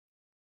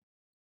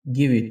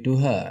Give it to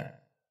her.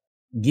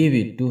 Give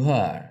it to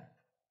her.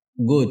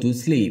 Go to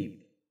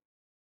sleep.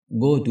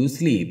 Go to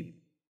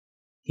sleep.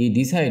 He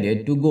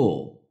decided to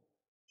go.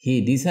 He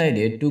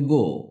decided to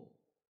go.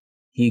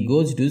 He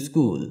goes to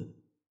school.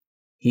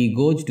 He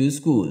goes to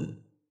school.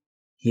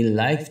 He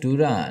likes to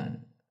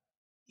run.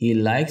 He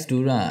likes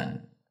to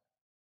run.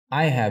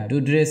 I have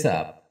to dress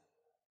up.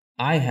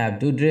 I have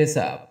to dress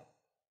up.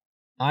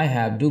 I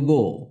have to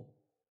go.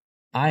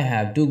 I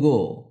have to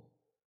go.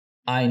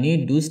 I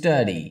need to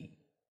study.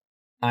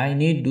 I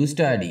need to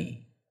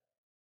study.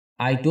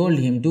 I told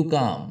him to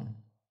come.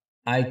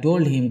 I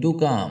told him to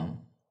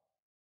come.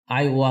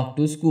 I walk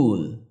to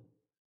school.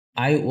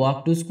 I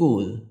walk to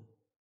school.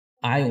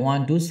 I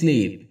want to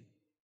sleep.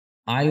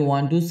 I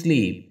want to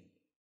sleep.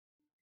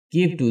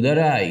 Keep to the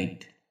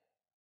right.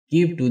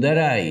 Keep to the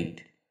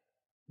right.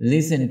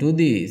 Listen to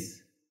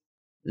this.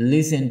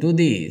 Listen to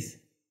this.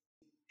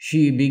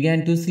 She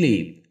began to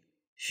sleep.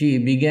 She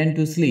began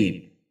to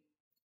sleep.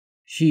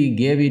 She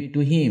gave it to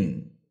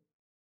him.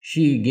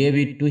 She gave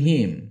it to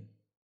him.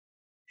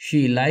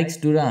 She likes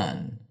to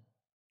run.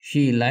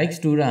 She likes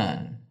to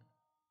run.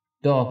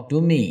 Talk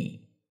to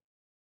me.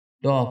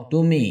 Talk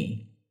to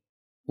me.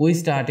 We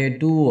started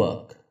to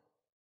work.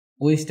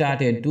 We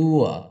started to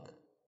work.